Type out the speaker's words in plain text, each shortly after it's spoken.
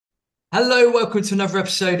Hello, welcome to another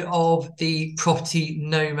episode of the Property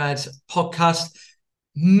Nomads podcast.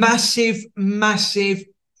 Massive, massive,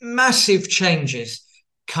 massive changes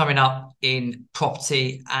coming up in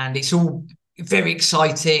property, and it's all very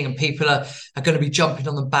exciting. And people are going to be jumping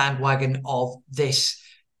on the bandwagon of this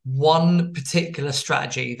one particular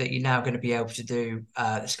strategy that you're now going to be able to do.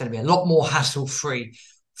 It's going to be a lot more hassle free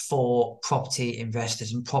for property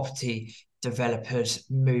investors and property developers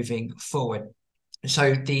moving forward.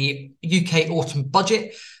 So the UK autumn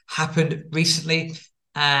budget happened recently,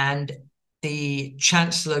 and the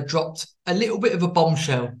Chancellor dropped a little bit of a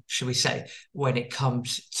bombshell, shall we say, when it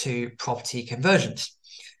comes to property conversions.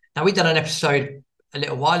 Now, we've done an episode a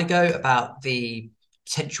little while ago about the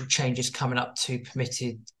potential changes coming up to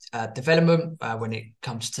permitted development when it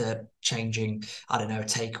comes to changing, I don't know, a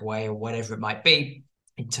takeaway or whatever it might be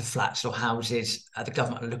into flats or houses. The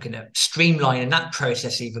government are looking at streamlining that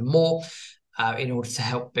process even more in order to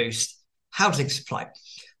help boost housing supply.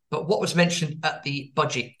 But what was mentioned at the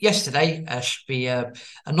budget yesterday should be an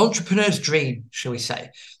entrepreneur's dream, shall we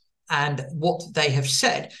say. And what they have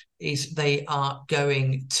said is they are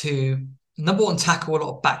going to, number one, tackle a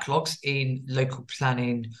lot of backlogs in local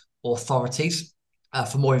planning authorities.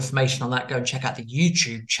 For more information on that, go and check out the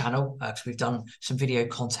YouTube channel because we've done some video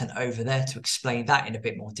content over there to explain that in a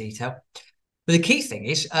bit more detail. But the key thing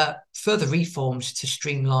is further reforms to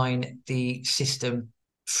streamline the system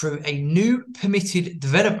through a new permitted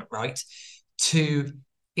development right to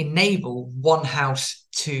enable one house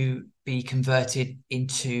to be converted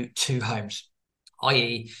into two homes,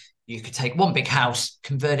 i.e. you could take one big house,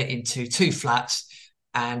 convert it into two flats,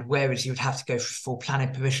 and whereas you would have to go for full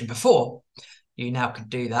planning permission before, you now can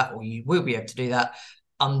do that, or you will be able to do that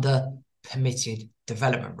under permitted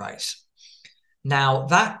development rights. Now,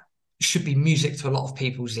 that should be music to a lot of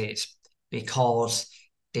people's ears because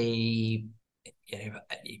you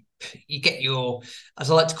get your, as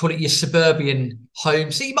I like to call it, your suburban home.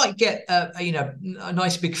 So you might get a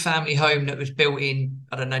nice big family home that was built in,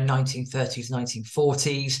 I don't know, 1930s,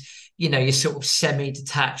 1940s. Your sort of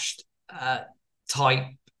semi-detached type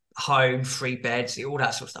home, 3 beds, all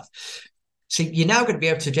that sort of stuff. So you're now going to be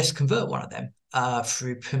able to just convert one of them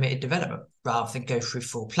through permitted development rather than go through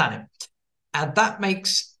full planning. And that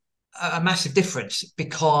makes a massive difference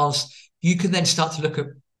because you can then start to look at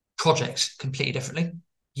projects completely differently.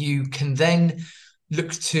 You can then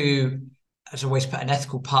look to, as I always put an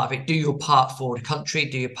ethical part of it, do your part for the country,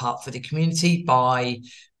 do your part for the community by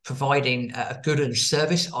providing a good and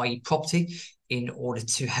service, i.e. property, in order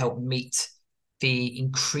to help meet the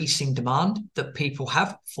increasing demand that people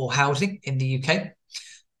have for housing in the UK.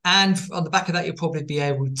 And on the back of that, you'll probably be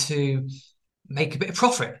able to make a bit of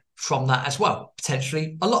profit from that as well,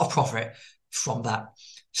 potentially a lot of profit from that.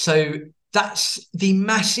 So that's the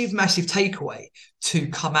massive, massive takeaway to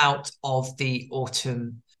come out of the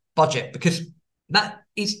autumn budget, because that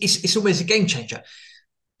is it's always a game changer.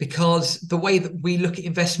 Because the way that we look at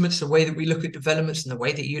investments, the way that we look at developments, and the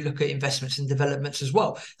way that you look at investments and developments as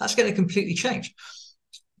well, that's going to completely change.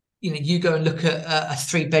 You go and look at a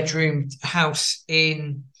 3-bedroom house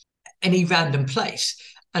in any random place,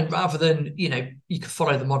 and rather than, you can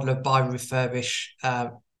follow the model of buy, refurbish,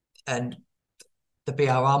 and the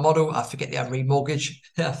BRR model. I forget the other remortgage.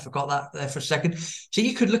 I forgot that there for a second. So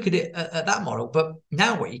you could look at it at that model. But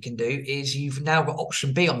now what you can do is you've now got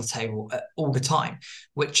option B on the table all the time,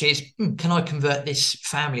 which is, can I convert this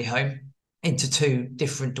family home into 2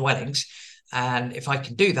 different dwellings? And if I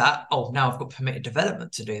can do that, now I've got permitted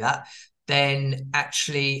development to do that, then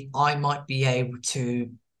actually I might be able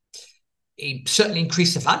to certainly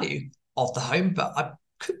increase the value of the home, but I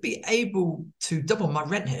could be able to double my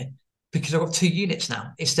rent here because I've got 2 units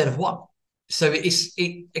now instead of 1. So it's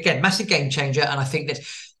again, massive game changer. And I think that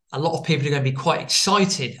a lot of people are going to be quite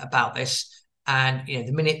excited about this. And,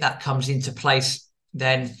 the minute that comes into place,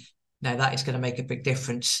 then that is going to make a big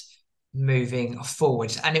difference moving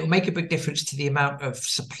forwards. And it will make a big difference to the amount of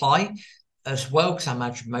supply as well, because I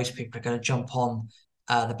imagine most people are going to jump on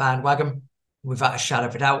the bandwagon without a shadow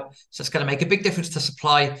of a doubt. So it's going to make a big difference to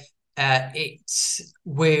supply. It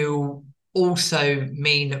will also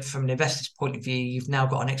mean that from an investor's point of view, you've now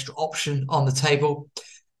got an extra option on the table.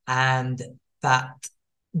 And that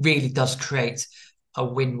really does create a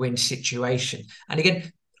win-win situation. And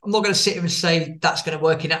again, I'm not going to sit here and say that's going to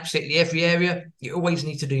work in absolutely every area. You always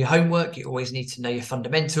need to do your homework. You always need to know your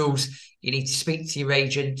fundamentals. You need to speak to your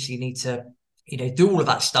agents. You need to, do all of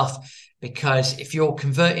that stuff. Because if you're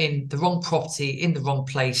converting the wrong property in the wrong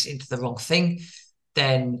place into the wrong thing,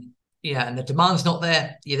 then, and the demand's not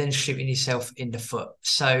there, you're then shooting yourself in the foot.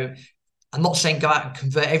 So I'm not saying go out and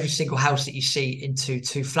convert every single house that you see into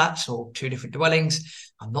 2 flats or 2 different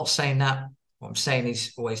dwellings. I'm not saying that. What I'm saying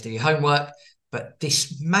is always do your homework. But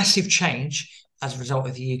this massive change as a result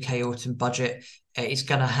of the UK autumn budget is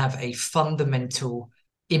going to have a fundamental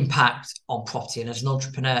impact on property. And as an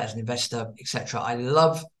entrepreneur, as an investor, etc., I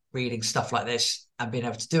love reading stuff like this and being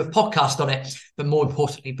able to do a podcast on it, but more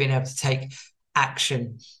importantly, being able to take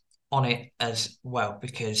action on it as well,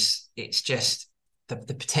 because it's just the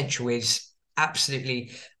potential is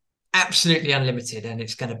absolutely unlimited, and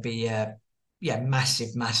it's going to be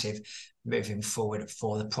massive moving forward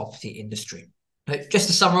for the property industry. Just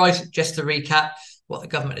to summarize, just to recap what the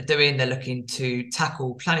government are doing, they're looking to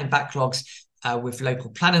tackle planning backlogs with local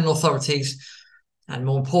planning authorities. And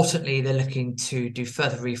more importantly, they're looking to do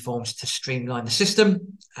further reforms to streamline the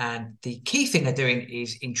system. And the key thing they're doing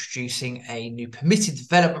is introducing a new permitted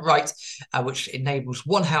development right, which enables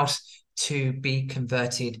one house to be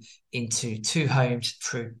converted into 2 homes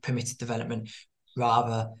through permitted development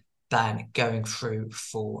rather than going through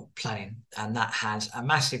full planning. And that has a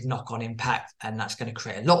massive knock-on impact, and that's going to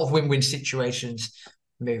create a lot of win-win situations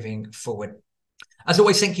moving forward. As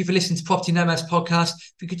always, thank you for listening to Property Nomads podcast.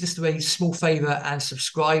 If you could just do a small favour and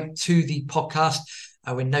subscribe to the podcast.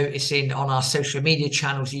 We're noticing on our social media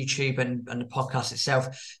channels, YouTube and the podcast itself,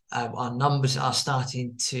 our numbers are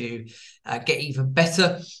starting to get even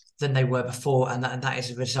better than they were before. And that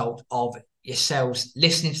is a result of yourselves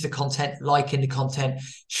listening to the content, liking the content,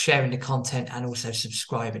 sharing the content, and also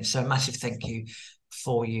subscribing. So a massive thank you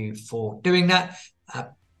for doing that.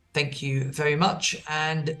 Thank you very much,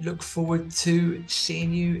 and look forward to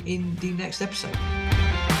seeing you in the next episode.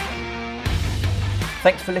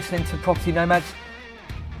 Thanks for listening to Property Nomads.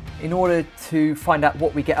 In order to find out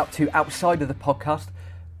what we get up to outside of the podcast,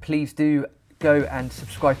 please do go and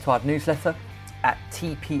subscribe to our newsletter at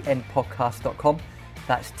tpnpodcast.com.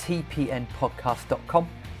 That's tpnpodcast.com.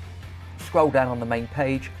 Scroll down on the main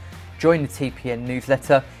page, join the TPN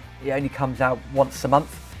newsletter. It only comes out once a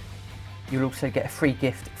month. You'll also get a free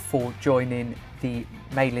gift for joining the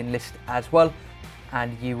mailing list as well,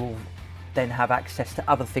 and you will then have access to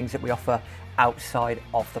other things that we offer outside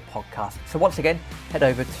of the podcast. So once again, head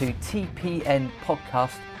over to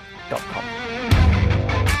tpnpodcast.com.